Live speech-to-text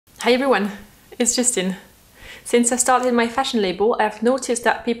Hi everyone, it's Justine. Since I started my fashion label, I've noticed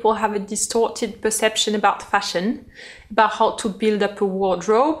that people have a distorted perception about fashion, about how to build up a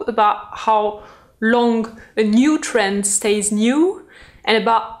wardrobe, about how long a new trend stays new, and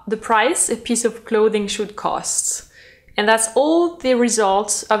about the price a piece of clothing should cost. And that's all the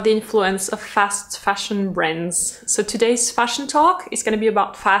result of the influence of fast fashion brands. So today's fashion talk is going to be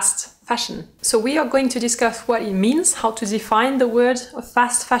about fast fashion. So we are going to discuss what it means, how to define the word of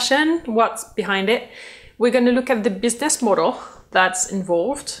fast fashion, what's behind it. We're going to look at the business model that's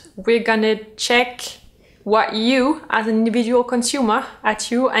involved. We're going to check what you, as an individual consumer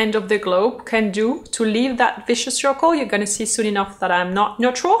at your end of the globe, can do to leave that vicious circle. You're going to see soon enough that I'm not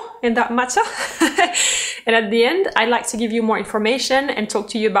neutral in that matter. And at the end, I'd like to give you more information and talk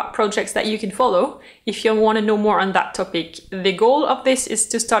to you about projects that you can follow if you want to know more on that topic. The goal of this is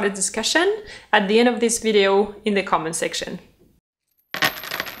to start a discussion at the end of this video in the comment section.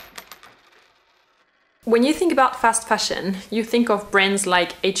 When you think about fast fashion, you think of brands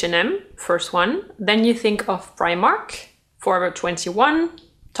like H&M, first one. Then you think of Primark, Forever 21,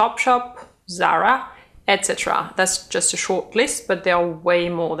 Topshop, Zara, etc. That's just a short list, but there are way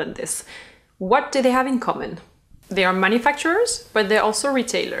more than this. What do they have in common? They are manufacturers, but they're also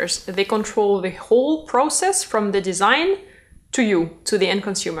retailers. They control the whole process from the design to you, to the end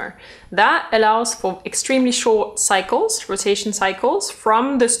consumer. That allows for extremely short cycles, rotation cycles,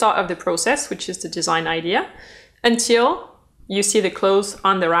 from the start of the process, which is the design idea, until you see the clothes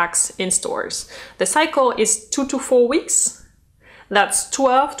on the racks in stores. The cycle is 2 to 4 weeks. That's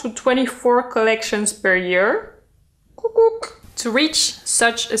 12 to 24 collections per year. To reach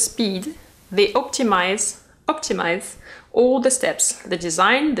such a speed, they optimize all the steps, the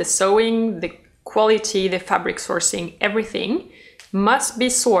design, the sewing, the quality, the fabric sourcing, everything must be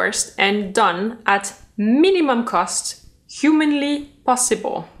sourced and done at minimum cost, humanly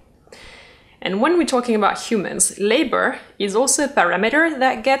possible. And when we're talking about humans, labor is also a parameter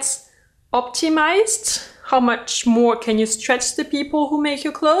that gets optimized. How much more can you stretch the people who make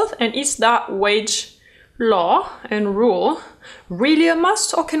your clothes? And is that wage law and rule really a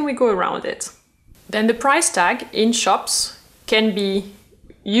must, or can we go around it? Then the price tag in shops can be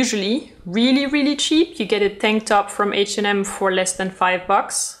usually really cheap. You get a tank top from H&M for less than $5,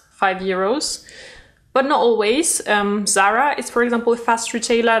 €5. But not always. Zara is, for example, a fast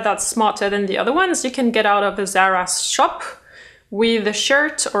retailer that's smarter than the other ones. You can get out of a Zara shop with a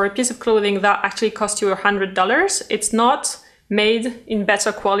shirt or a piece of clothing that actually costs you $100. It's not made in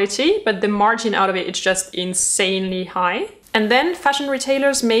better quality, but the margin out of it is just insanely high. And then fashion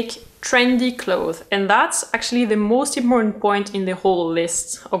retailers make trendy clothes, and that's actually the most important point in the whole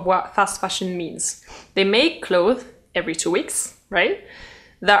list of what fast fashion means. They make clothes every 2 weeks, right?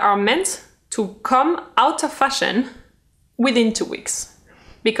 That are meant to come out of fashion within 2 weeks.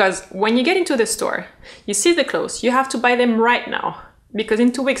 Because when you get into the store, you see the clothes, you have to buy them right now, because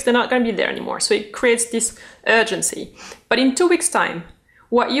in 2 weeks they're not going to be there anymore. So it creates this urgency. But in 2 weeks' time,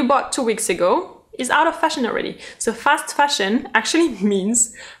 what you bought 2 weeks ago is out of fashion already. So fast fashion actually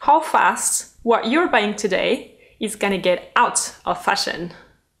means how fast what you're buying today is gonna get out of fashion.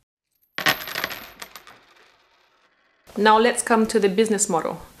 Now let's come to the business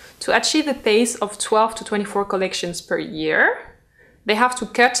model. To achieve a pace of 12 to 24 collections per year, they have to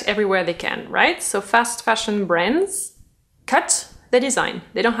cut everywhere they can, right? So fast fashion brands cut the design.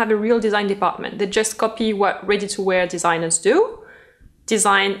 They don't have a real design department. They just copy what ready-to-wear designers do.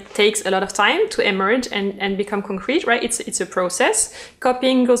 Design takes a lot of time to emerge and become concrete, right? It's a process.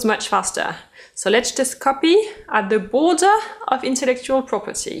 Copying goes much faster. So let's just copy at the border of intellectual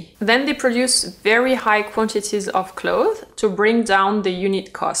property. Then they produce very high quantities of clothes to bring down the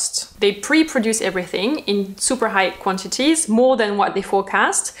unit cost. They pre-produce everything in super high quantities, more than what they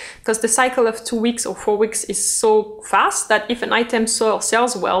forecast, because the cycle of 2 weeks or 4 weeks is so fast that if an item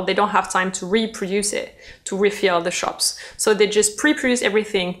sells well, they don't have time to reproduce it, to refill the shops. So they just pre-produce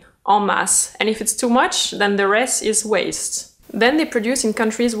everything en masse. And if it's too much, then the rest is waste. Then they produce in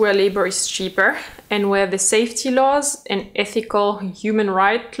countries where labor is cheaper and where the safety laws and ethical human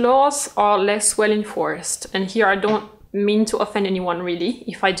rights laws are less well enforced. And here I don't mean to offend anyone really.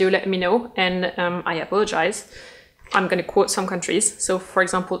 If I do, let me know, and I apologize. I'm going to quote some countries. So for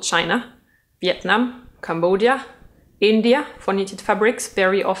example, China, Vietnam, Cambodia, India for knitted fabrics,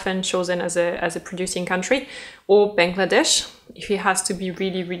 very often chosen as a producing country, or Bangladesh if it has to be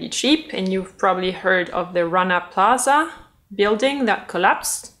really cheap. And you've probably heard of the Rana Plaza building that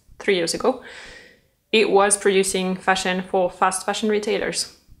collapsed 3 years ago. It was producing fashion for fast fashion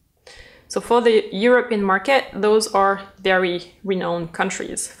retailers. So for the European market, those are very renowned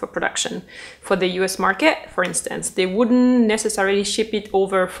countries for production. For the US market, for instance, they wouldn't necessarily ship it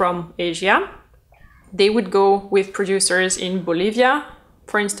over from Asia. They would go with producers in Bolivia,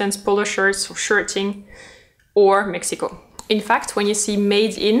 for instance, polo shirts or shirting, or Mexico. In fact, when you see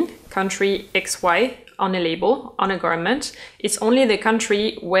made in country XY on a label, on a garment, it's only the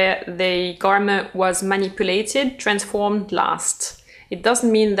country where the garment was manipulated, transformed last. It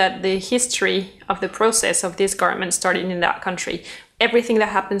doesn't mean that the history of the process of this garment started in that country. Everything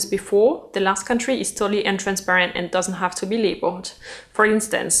that happens before the last country is totally untransparent and doesn't have to be labeled. For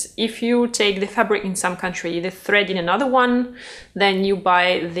instance, if you take the fabric in some country, the thread in another one, then you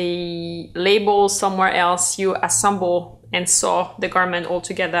buy the label somewhere else, you assemble and sew the garment all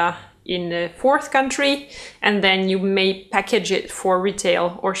together in a fourth country, and then you may package it for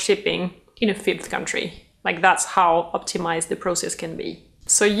retail or shipping in a fifth country. Like, that's how optimized the process can be.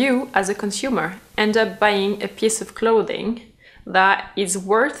 So you, as a consumer, end up buying a piece of clothing that is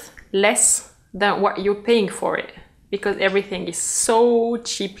worth less than what you're paying for it, because everything is so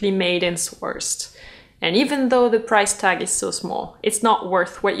cheaply made and sourced. And even though the price tag is so small, it's not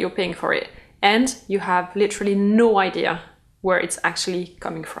worth what you're paying for it. And you have literally no idea where it's actually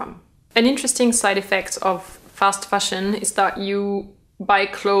coming from. An interesting side effect of fast fashion is that you buy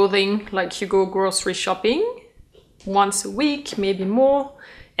clothing like you go grocery shopping once a week, maybe more,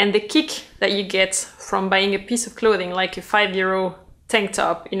 and the kick that you get from buying a piece of clothing like a €5 tank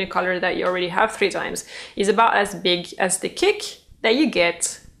top in a color that you already have 3 times is about as big as the kick that you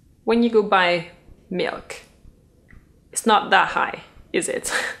get when you go buy milk. It's not that high, is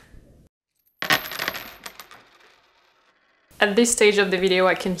it? At this stage of the video,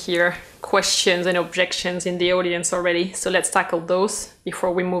 I can hear questions and objections in the audience already, so let's tackle those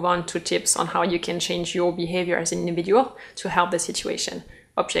before we move on to tips on how you can change your behavior as an individual to help the situation.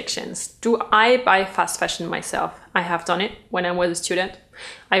 Objections. Do I buy fast fashion myself? I have done it when I was a student.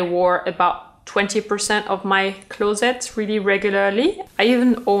 I wore about 20% of my closet really regularly. I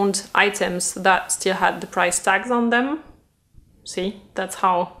even owned items that still had the price tags on them. See, that's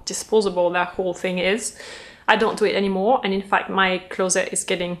how disposable that whole thing is. I don't do it anymore, and in fact my closet is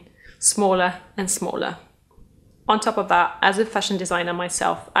getting smaller and smaller. On top of that, as a fashion designer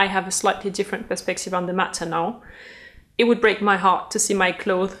myself, I have a slightly different perspective on the matter now. It would break my heart to see my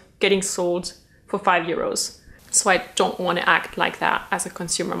clothes getting sold for €5. So I don't want to act like that as a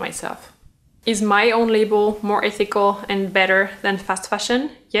consumer myself. Is my own label more ethical and better than fast fashion?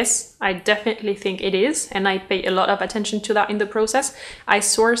 Yes, I definitely think it is, and I pay a lot of attention to that in the process. I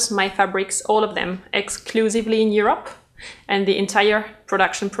source my fabrics, all of them, exclusively in Europe, and the entire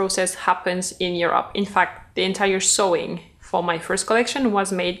production process happens in Europe. In fact, the entire sewing for my first collection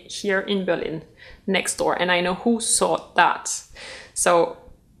was made here in Berlin, next door, and I know who sewed that. So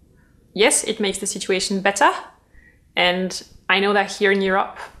yes, it makes the situation better, and I know that here in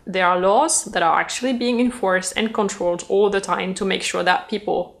Europe, there are laws that are actually being enforced and controlled all the time to make sure that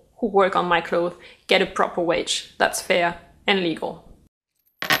people who work on my clothes get a proper wage that's fair and legal.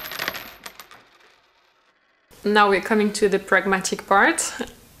 Now we're coming to the pragmatic part.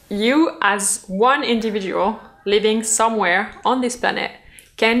 You, as one individual living somewhere on this planet,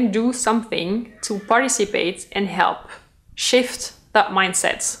 can do something to participate and help shift that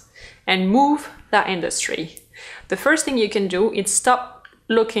mindset and move that industry. The first thing you can do is stop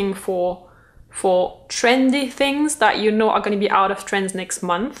looking for trendy things that you know are going to be out of trends next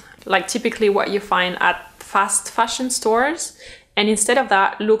month, like typically what you find at fast fashion stores, and instead of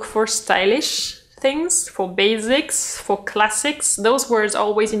that, look for stylish things, for basics, for classics. Those words are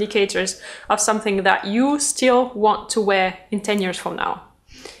always indicators of something that you still want to wear in 10 years from now.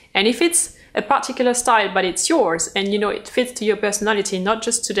 And if it's a particular style, but it's yours, and you know it fits to your personality, not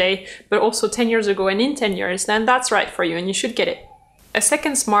just today, but also 10 years ago and in 10 years, then that's right for you and you should get it. A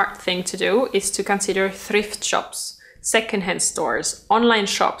second smart thing to do is to consider thrift shops, secondhand stores, online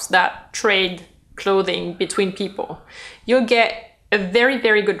shops that trade clothing between people. You'll get a very,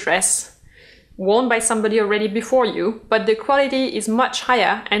 very good dress worn by somebody already before you, but the quality is much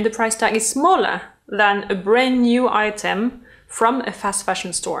higher and the price tag is smaller than a brand new item from a fast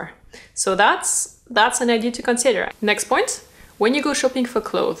fashion store. So that's an idea to consider. Next point, when you go shopping for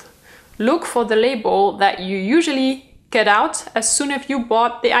clothes, look for the label that you usually cut out as soon as you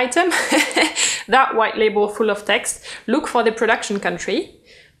bought the item. That white label full of text. Look for the production country.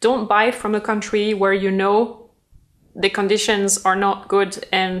 Don't buy from a country where you know the conditions are not good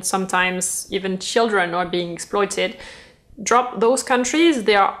and sometimes even children are being exploited. Drop those countries.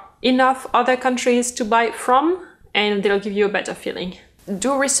 There are enough other countries to buy from and they'll give you a better feeling.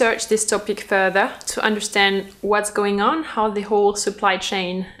 do research this topic further to understand what's going on, how the whole supply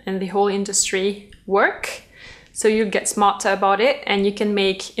chain and the whole industry work. So you get smarter about it and you can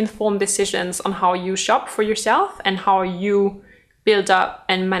make informed decisions on how you shop for yourself and how you build up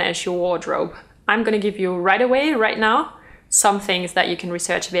and manage your wardrobe. I'm going to give you right away, right now, some things that you can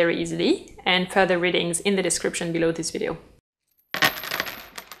research very easily, and further readings in the description below this video.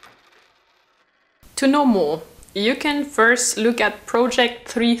 To know more, you can first look at Project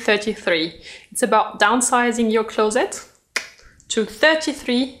 333. It's about downsizing your closet to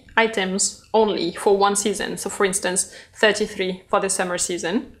 33 items only for one season. So for instance, 33 for the summer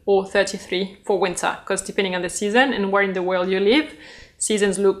season or 33 for winter, because depending on the season and where in the world you live,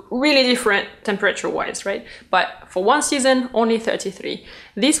 seasons look really different temperature-wise, right? But for one season, only 33.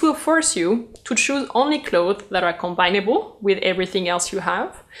 This will force you to choose only clothes that are combinable with everything else you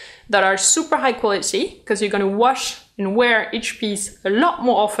have, that are super high quality, because you're going to wash and wear each piece a lot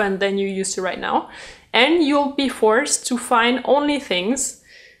more often than you used to right now. And you'll be forced to find only things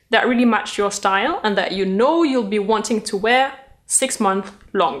that really match your style and that you know you'll be wanting to wear 6 months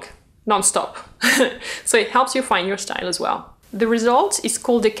long, non-stop. So it helps you find your style as well. The result is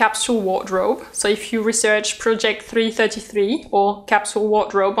called the capsule wardrobe. So if you research Project 333 or capsule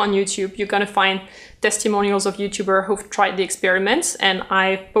wardrobe on YouTube, you're gonna find testimonials of YouTubers who've tried the experiments, and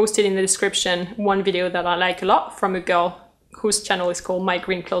I've posted in the description one video that I like a lot from a girl whose channel is called My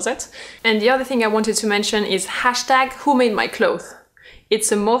Green Closet. And the other thing I wanted to mention is hashtag Who Made My Clothes.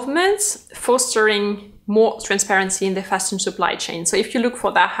 It's a movement fostering more transparency in the fashion supply chain. So if you look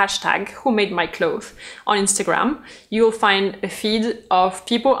for that hashtag, Who Made My Clothes, on Instagram, you'll find a feed of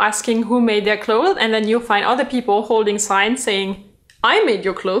people asking who made their clothes, and then you'll find other people holding signs saying, I made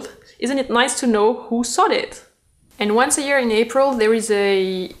your clothes. Isn't it nice to know who sewed it? And once a year in April, there is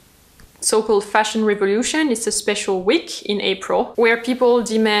a so-called Fashion Revolution. It's a special week in April where people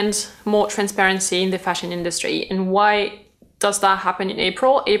demand more transparency in the fashion industry. And why does that happen in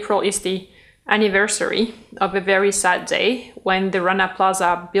April? April is the anniversary of a very sad day when the Rana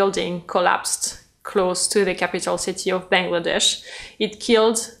Plaza building collapsed close to the capital city of Bangladesh. It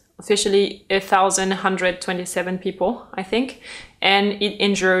killed officially 1,127 people, I think, and it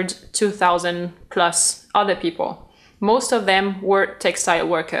injured 2,000 plus other people. Most of them were textile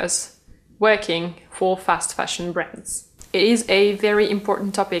workers working for fast fashion brands. It is a very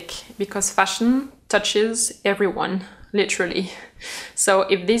important topic because fashion touches everyone, literally. So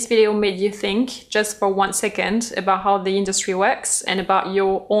if this video made you think just for 1 second about how the industry works and about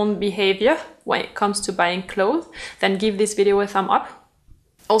your own behavior when it comes to buying clothes, then give this video a thumb up.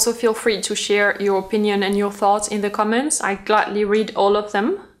 Also feel free to share your opinion and your thoughts in the comments. I gladly read all of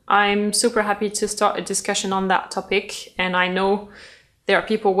them. I'm super happy to start a discussion on that topic, and I know there are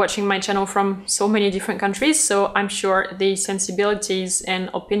people watching my channel from so many different countries, so I'm sure the sensibilities and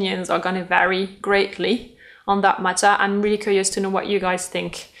opinions are going to vary greatly on that matter. I'm really curious to know what you guys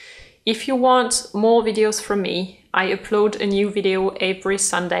think. If you want more videos from me, I upload a new video every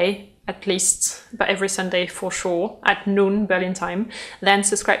Sunday, at least, but every Sunday for sure, at noon Berlin time. Then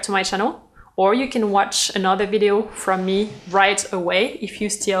subscribe to my channel, or you can watch another video from me right away if you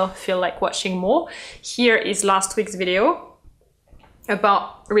still feel like watching more. Here is last week's video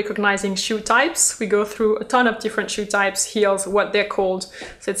about recognizing shoe types. We go through a ton of different shoe types, heels, what they're called.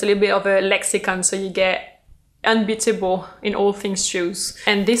 So it's a little bit of a lexicon, so you get unbeatable in all things shoes.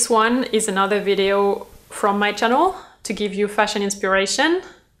 And this one is another video from my channel to give you fashion inspiration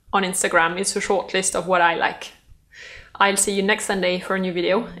on Instagram. It's a short list of what I like. I'll see you next Sunday for a new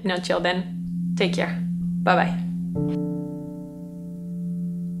video, and until then, take care. Bye bye.